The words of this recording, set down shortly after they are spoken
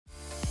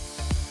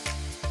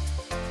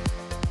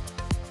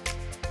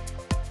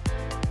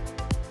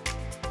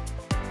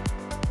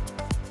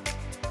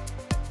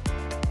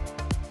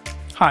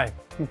Hi,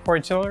 I'm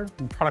Corey Tiller.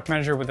 I'm Product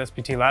Manager with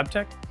SPT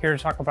Labtech, here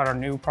to talk about our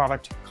new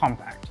product,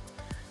 comPACT.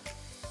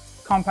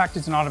 comPACT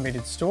is an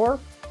automated store,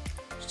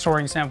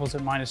 storing samples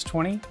at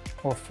 -20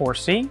 or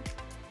 4C,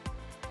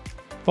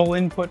 full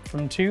input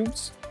from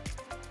tubes,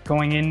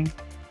 going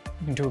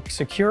into a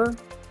secure,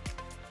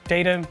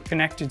 data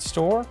connected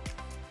store,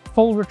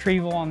 full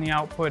retrieval on the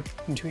output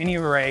into any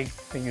array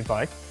that you'd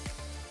like.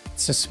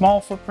 It's a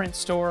small footprint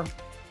store,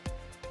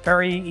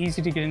 very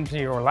easy to get into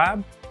your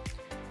lab,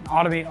 and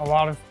automate a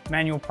lot of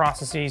manual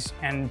processes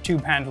and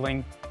tube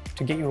handling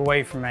to get you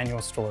away from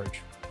manual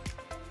storage.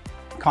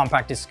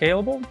 comPACT is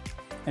scalable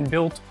and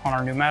built on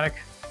our pneumatic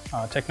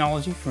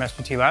technology from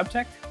SPT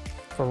Labtech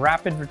for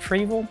rapid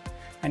retrieval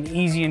and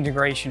easy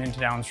integration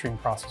into downstream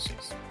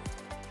processes.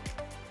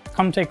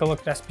 Come take a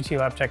look at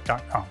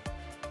sptlabtech.com.